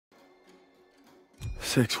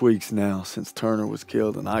6 weeks now since Turner was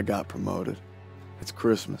killed and I got promoted. It's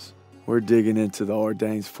Christmas. We're digging into the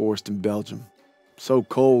Ardennes forest in Belgium. So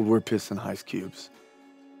cold, we're pissing ice cubes.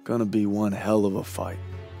 Gonna be one hell of a fight.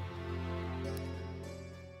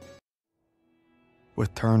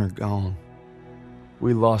 With Turner gone,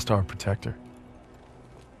 we lost our protector.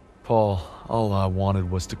 Paul, all I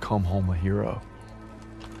wanted was to come home a hero.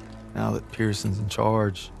 Now that Pearson's in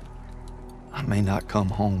charge, I may not come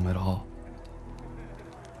home at all.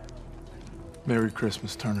 Merry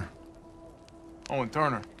Christmas, Turner. Oh, and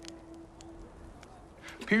Turner.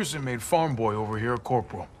 Pearson made farm boy over here a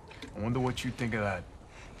corporal. I wonder what you think of that.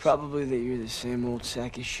 Probably that you're the same old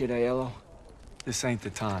sack of shit, Aiello. This ain't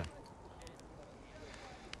the time.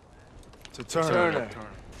 To Turner.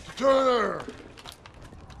 Turner!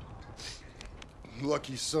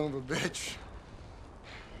 Lucky son of a bitch.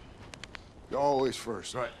 You're always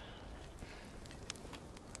first. Right.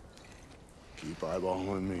 Keep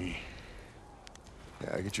eyeballing me.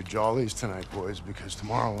 Yeah, get your jollies tonight, boys, because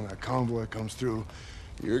tomorrow when that convoy comes through,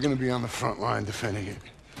 you're gonna be on the front line defending it.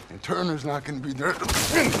 And Turner's not gonna be there to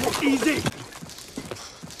defend. Easy!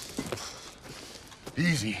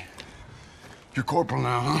 Easy. You're corporal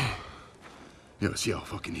now, huh? Yeah, see how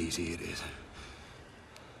fucking easy it is.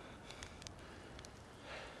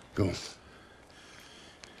 Go.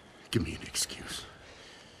 Give me an excuse.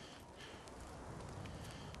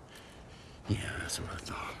 Yeah, that's what I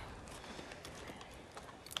thought.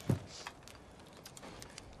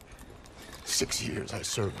 6 years I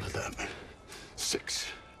served with them. 6.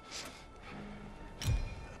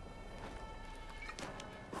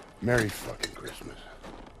 Merry fucking Christmas.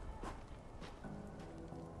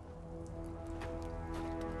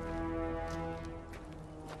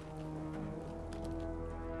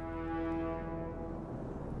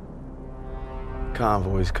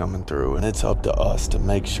 Convoy's coming through, and it's up to us to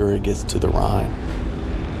make sure it gets to the Rhine.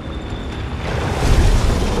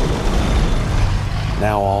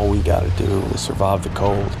 Now all we gotta do is survive the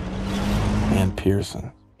cold and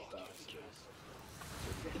Pearson.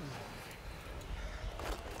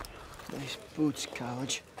 Nice boots,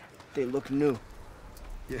 College. They look new.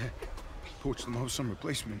 Yeah. Poached them off some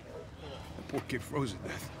replacement. That poor kid froze to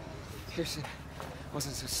death. Pearson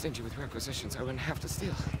wasn't so stingy with requisitions. I wouldn't have to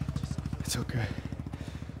steal. It's okay.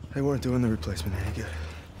 They weren't doing the replacement any good.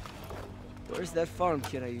 Where's that farm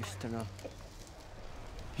kid I used to know?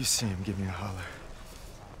 You see him, give me a holler.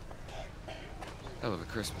 Hell of a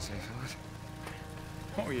Christmas, eh, fellas?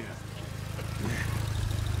 Oh, yeah.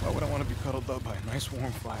 Why would I want to be cuddled up by a nice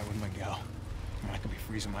warm fire with my gal? I could be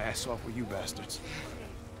freezing my ass off with you bastards.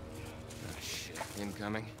 Oh, shit.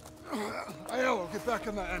 Incoming. Aiello, get back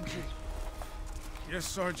in that MG. Yes,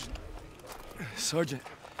 Sergeant. Sergeant,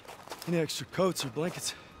 any extra coats or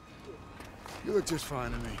blankets? You look just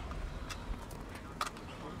fine to me.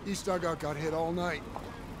 East dugout got hit all night.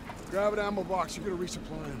 Grab an ammo box, you're gonna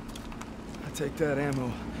resupply him. I take that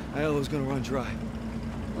ammo. Aiello's gonna run dry.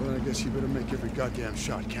 Well, then I guess you better make every goddamn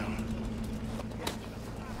shot count.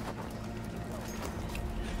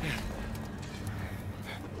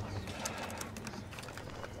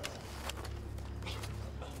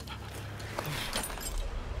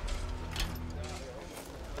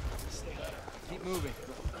 Keep moving.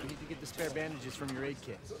 We need to get the spare bandages from your aid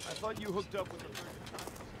kit. I thought you hooked up with the... Got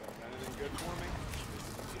anything good for me?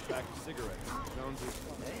 Pack of cigarettes. Jonesy.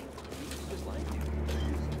 Hey, just like you.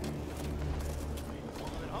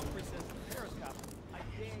 When Humphrey says the periscope, I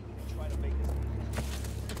dare you to try to make this.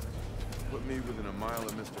 Put me within a mile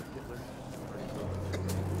of Mr. Hitler.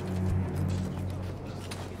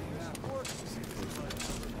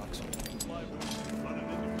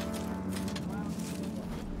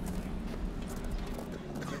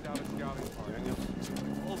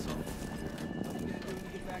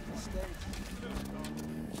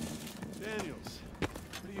 Daniels,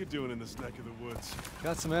 what are you doing in this neck of the woods?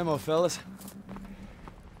 Got some ammo, fellas.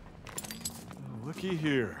 Oh, looky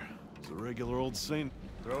here. It's a regular old saint.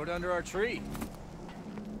 Throw it under our tree.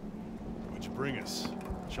 What'd you bring us?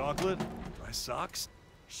 Chocolate? Dry socks?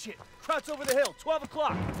 Shit. Kraut's over the hill. 12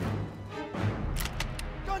 o'clock.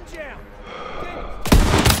 Gun jam. Daniels.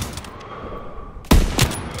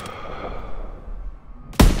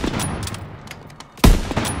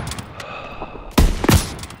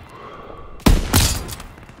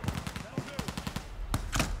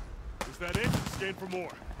 Is that it? Staying for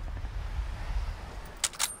more.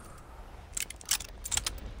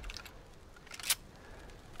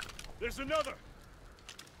 There's another!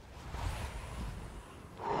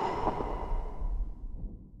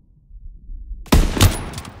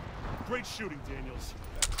 Great shooting, Daniels.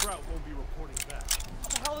 That Kraut won't be reporting back. How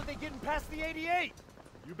the hell are they getting past the 88?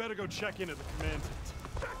 You better go check in at the command tent.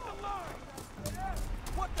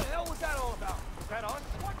 What the hell was that all about? Is that us?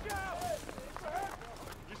 Watch out!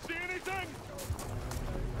 You see anything?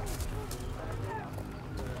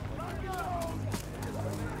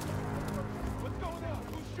 What's going on?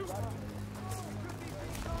 Who's shooting?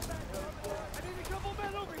 I need a couple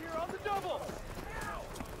men over here on the double!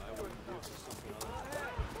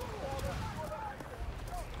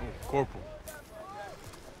 Oh, Corporal.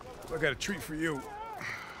 I got a treat for you.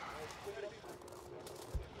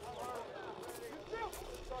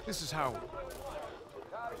 This is Howard.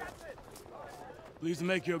 Pleased to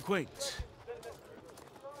make your acquaintance.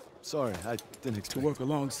 Sorry, I didn't To expect. work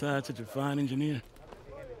alongside such a fine engineer.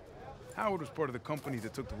 Howard was part of the company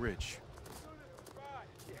that took the Ridge.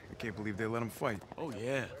 I can't believe they let him fight. Oh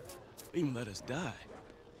yeah, they even let us die.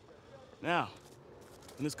 Now,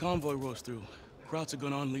 when this convoy rolls through, Krauts are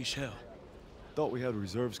gonna unleash hell. Thought we had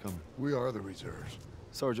reserves coming. We are the reserves.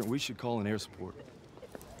 Sergeant, we should call in air support.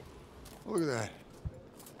 Look at that.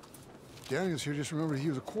 Daniels here just remembered he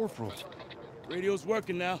was a corporal. Radio's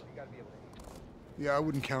working now. Yeah, I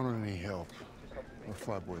wouldn't count on any help. Our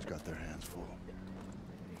flyboys got their hands full.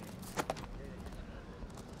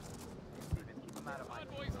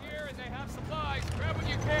 Boys here and they have supplies. Grab what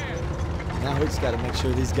you can. Now we just gotta make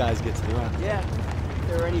sure these guys get to the run. Yeah, if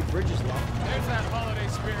there are any bridges left. There's that holiday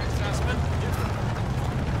spirit assessment.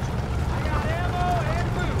 I got ammo and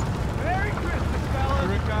food. Merry Christmas, fellas!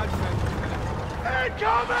 You're a godsend.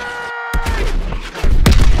 Incoming!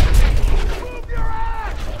 Move your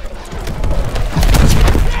ass!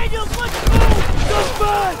 Daniels, let's move! Just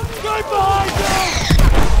back! Right behind you!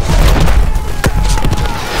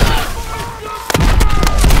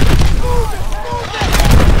 Move it! Move it!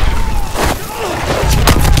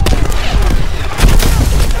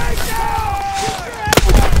 Stay down!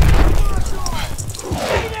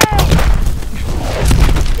 Stay down!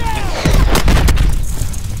 Down!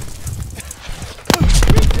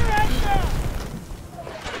 Keep your head down!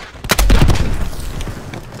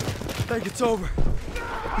 I think it's over.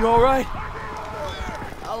 You all right?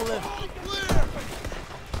 I'll live.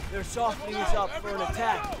 They're softening us up for an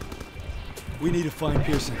attack. We need to find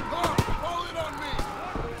Pearson.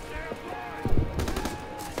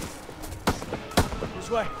 This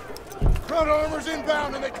way. Front armor's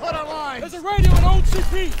inbound and they cut our line. There's a radio and old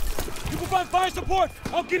CP. You provide fire support,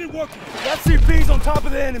 I'll get it working. That CP's on top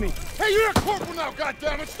of the enemy. Hey, you're a corporal now,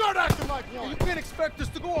 goddammit! Start acting like one! You can't expect us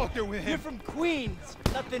to go out there with You're him. from Queens.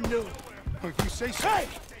 Nothing new. If you say so. Hey!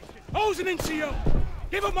 I was an NCO.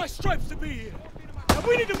 Gave up my stripes to be here. Now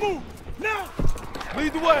we need to move. Now!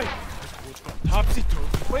 Lead the way.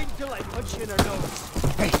 Topsy-turvy. Wait until I punch you in our nose.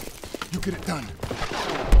 Hey, you get it done.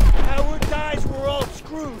 Howard dies, we're all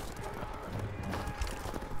screwed.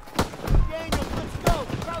 Daniels, let's go.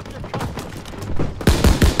 Krauts are coming.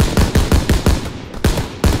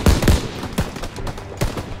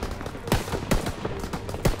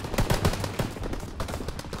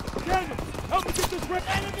 Daniel, help me get this ready.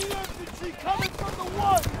 Enemy infantry coming from the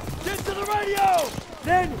one. Get to the radio.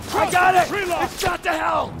 Daniel, I got it. Reload. It's shot to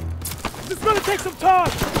hell. This is gonna take some time.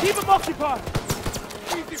 Keep him occupied.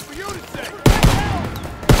 Easy for you to say.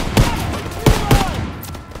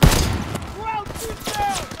 Krauts is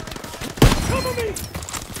down. Cover me.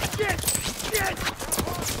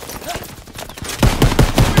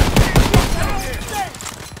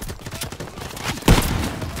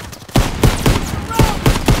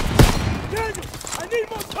 Daniel, I need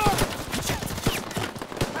more time.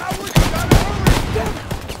 Howard, you gotta hurry. Damn it.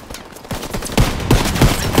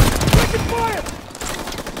 Taking fire.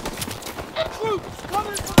 Troops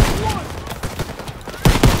coming from the one.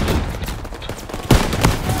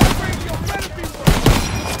 Radio better be working.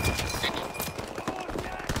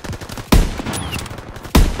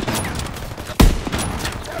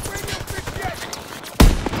 That radio fixed yet?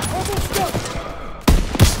 Almost done.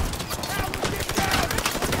 Howard, get down.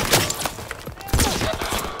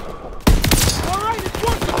 All right, it's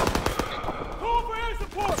working. Call for air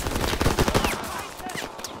support.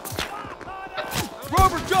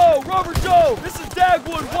 Rover Joe! This is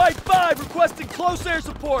Dagwood, White 5, requesting close air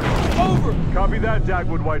support. Over. Copy that,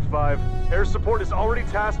 Dagwood White 5. Air support is already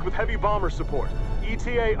tasked with heavy bomber support.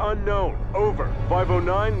 ETA unknown. Over.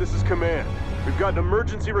 509, this is command. We've got an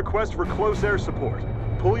emergency request for close air support.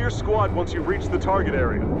 Pull your squad once you reach the target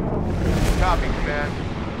area. Copy, Command.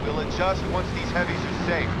 We'll adjust once these heavies are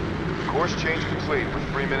safe. Course change complete. We're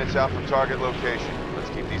 3 minutes out from target location. Let's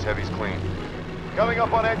keep these heavies clean. Coming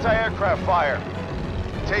up on anti-aircraft fire.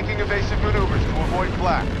 Taking evasive maneuvers to avoid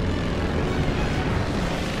flak.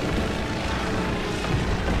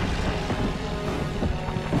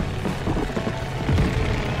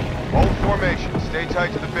 Hold formation. Stay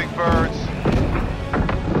tight to the big birds.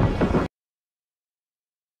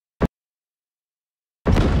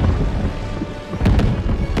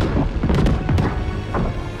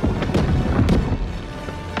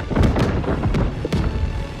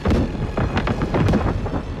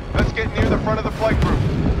 Let's get near the front of the flight group.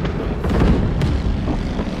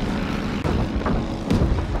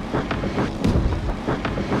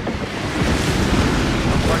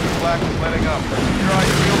 Looks like the black is letting up. Keep your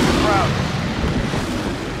eyes peeled for crowds.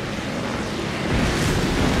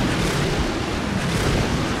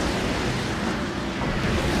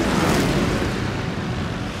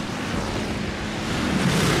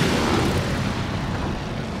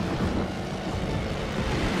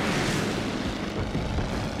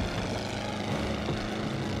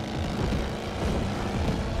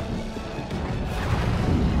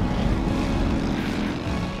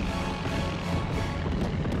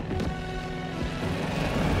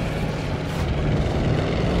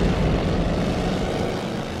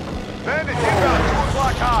 Bandits inbound, 2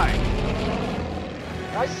 o'clock high.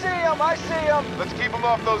 I see him! I see him! Let's keep them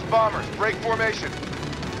off those bombers. Break formation.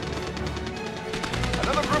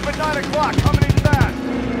 Another group at 9 o'clock, coming in fast.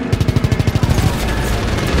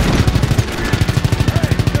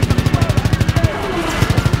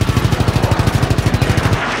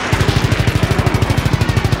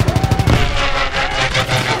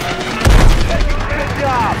 Good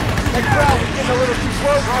job! That crowd was getting a little too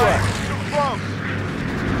close to us. Too close.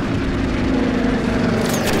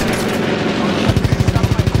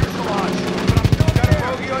 Got a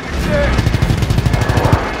bogey on your six.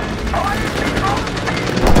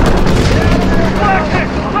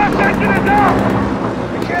 Left engine is out!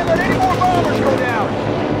 We can't let any more bombers go down!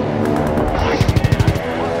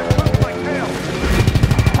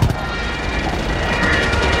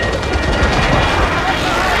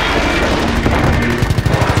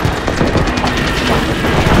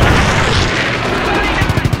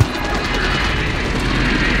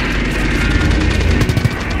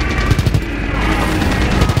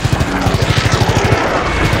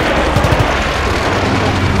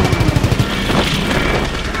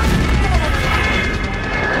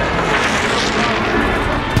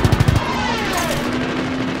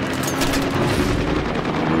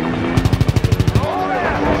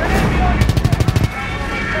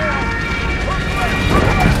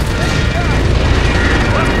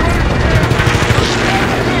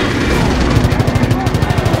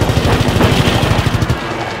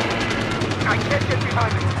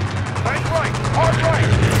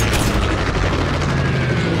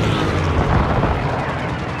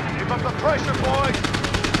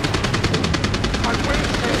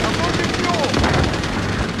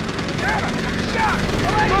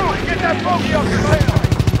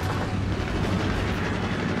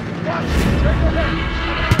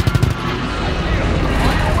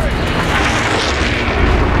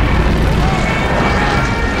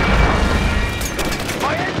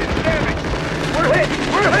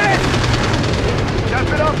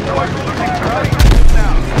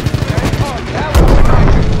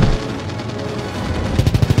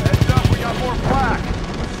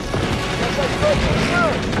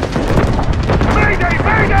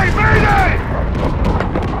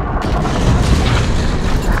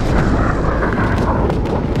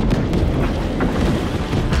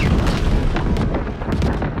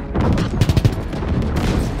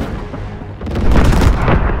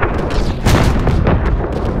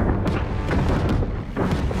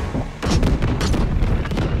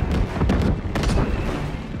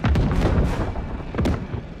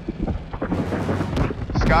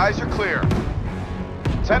 Skies are clear.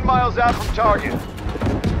 10 miles out from target.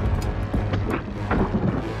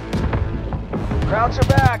 Krauts are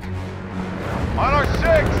back. On our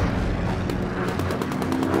six!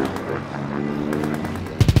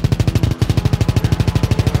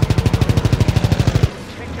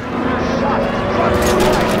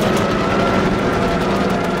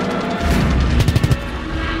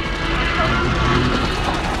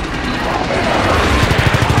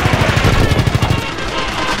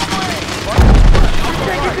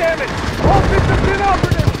 Damage!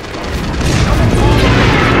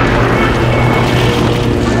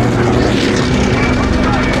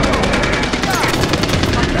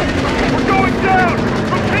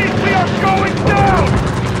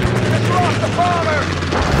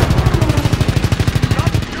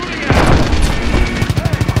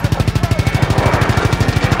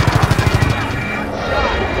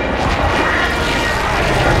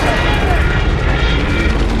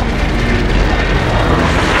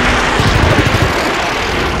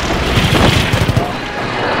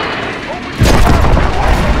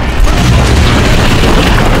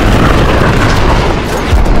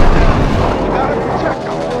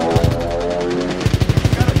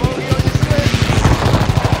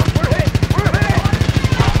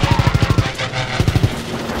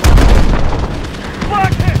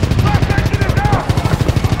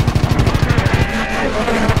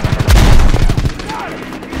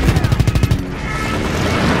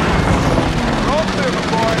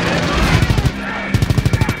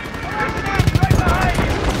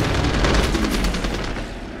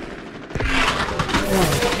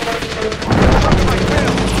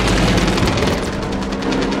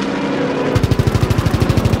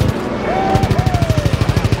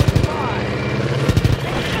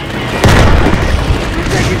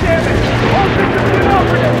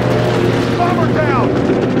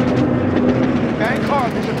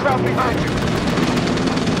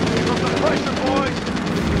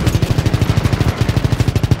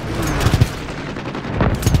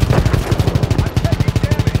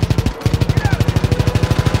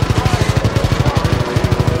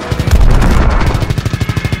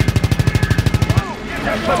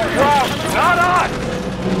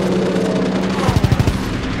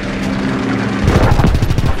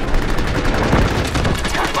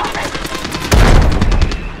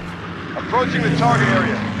 Approaching the target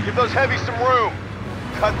area. Give those heavies some room.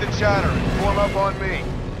 Cut the chatter and form up on me.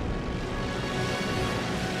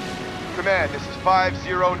 Command, this is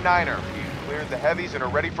 509er. We've cleared the heavies and are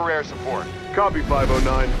ready for air support. Copy,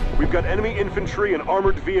 509. We've got enemy infantry and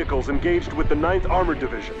armored vehicles engaged with the 9th Armored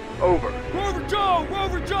Division. Over.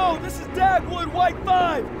 Rover Joe, this is Dagwood, White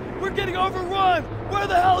 5. We're getting overrun. Where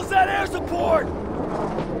the hell is that air support?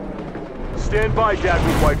 Stand by,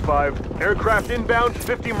 Dagwood, White 5. Aircraft inbound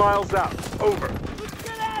 50 miles out. Over. Let's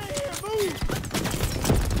get out of here. Move.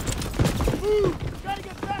 Move. Gotta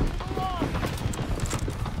get back to the line.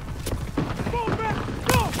 Go back.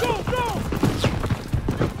 Go.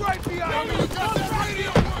 Right behind you. Got that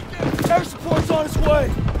radio working. Air support's on its way.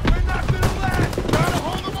 We're not gonna last. Gotta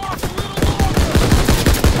hold them off a little longer.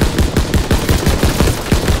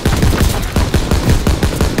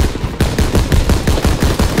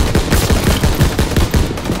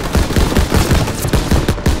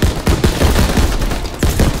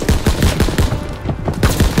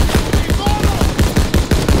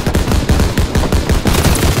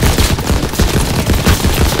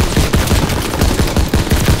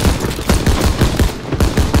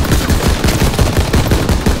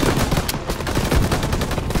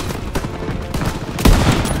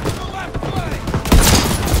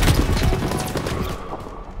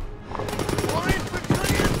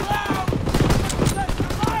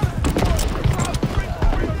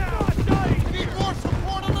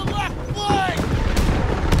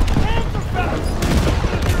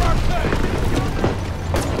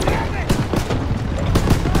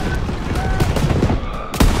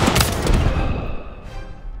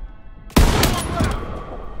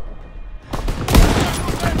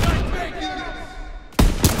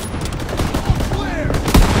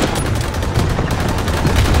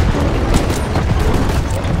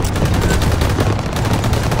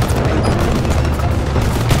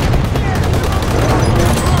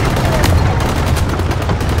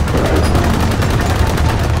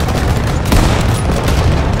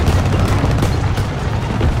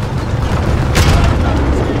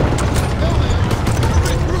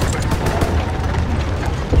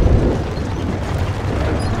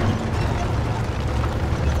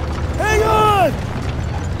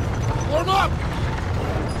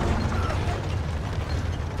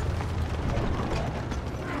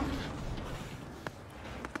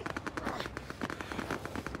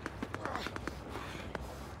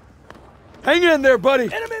 Hang in there,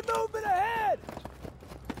 buddy! Enemy movement ahead!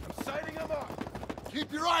 I'm sighting them up.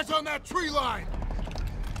 Keep your eyes on that tree line.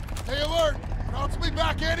 Stay alert. Krauts will be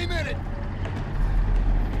back any minute.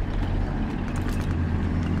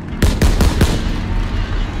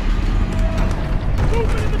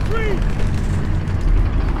 Movement in the trees!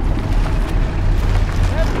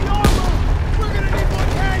 Heavy armor! We're gonna need more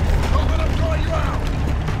tanks! Don't let them draw you out!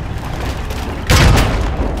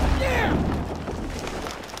 Yeah!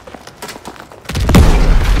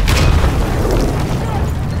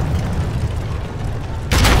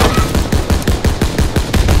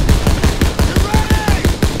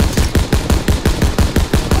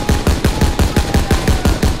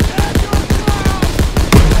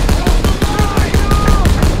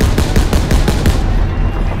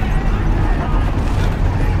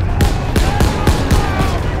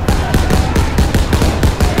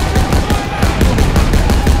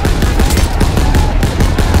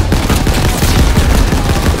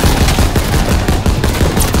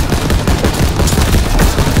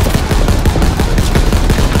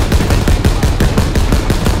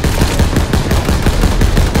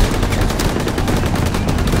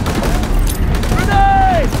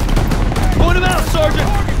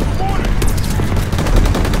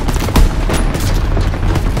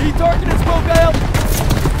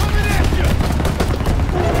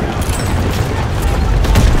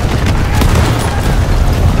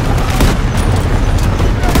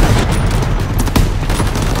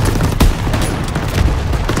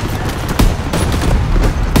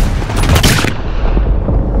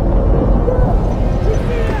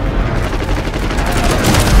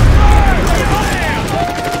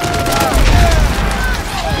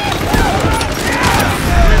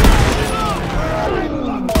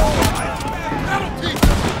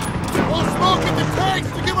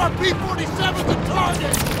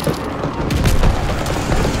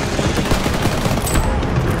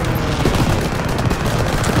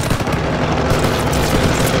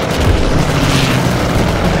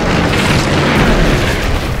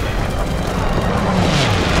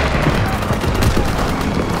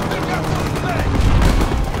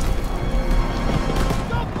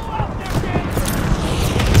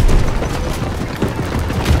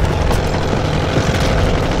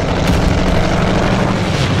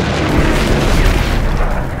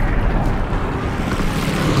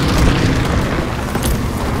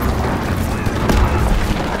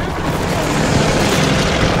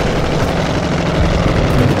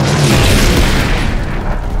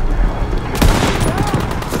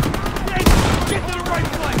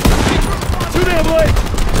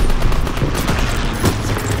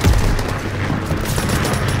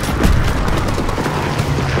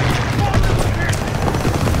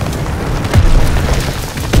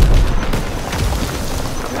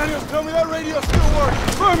 radio still works.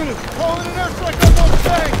 Affirmative. Calling an airstrike on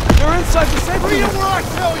Mustang. They're inside the safety. Read it where I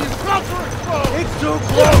tell you. Krauts are exposed. It's too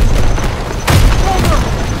close. Over.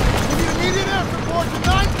 We need immediate air support to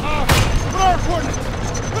 9. What are our coordinates?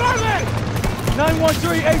 What are they?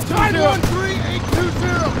 913-820.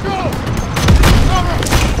 913-820. Go. Cover.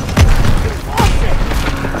 Watch it.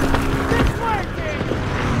 This way, Dave.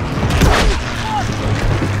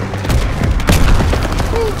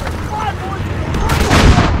 Move. 513.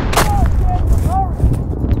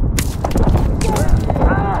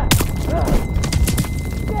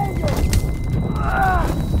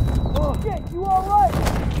 Shit, you all right?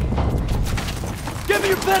 Give me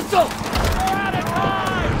your pistol! We're out of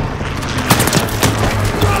time!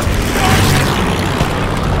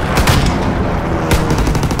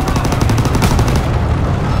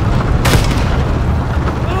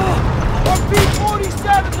 Our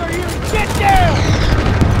B-47s are here! Get down!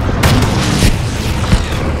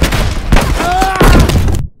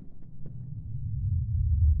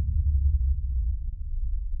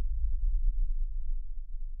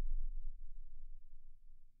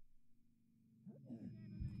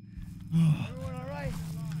 Everyone all right?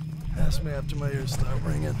 Ask me after my ears start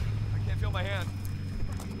ringing. I can't feel my hand.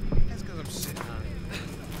 That's because I'm sitting on it.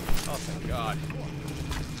 Oh, thank God.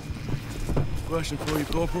 Question for you,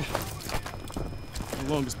 Corporal. How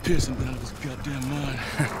long is Pearson been out of his goddamn mind?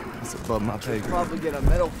 That's above my pay grade. Probably get a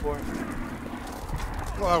medal for it.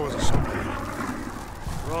 Well, I wasn't so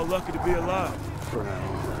bad. We're all lucky to be alive. For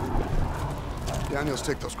now. Daniels,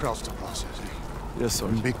 take those Krauts to processing. Yes, sir.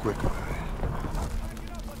 And be quick about it.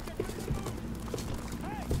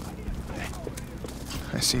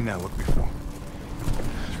 I've seen that look before.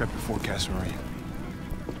 It's right before Casa Marine.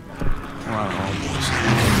 We're on our own, boys.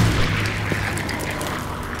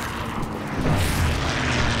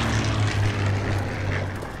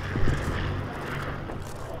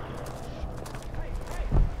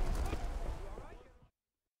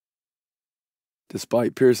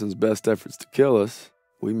 Despite Pearson's best efforts to kill us,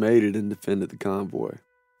 we made it and defended the convoy.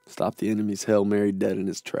 Stopped the enemy's Hail Mary dead in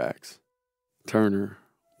his tracks. Turner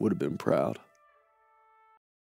would have been proud.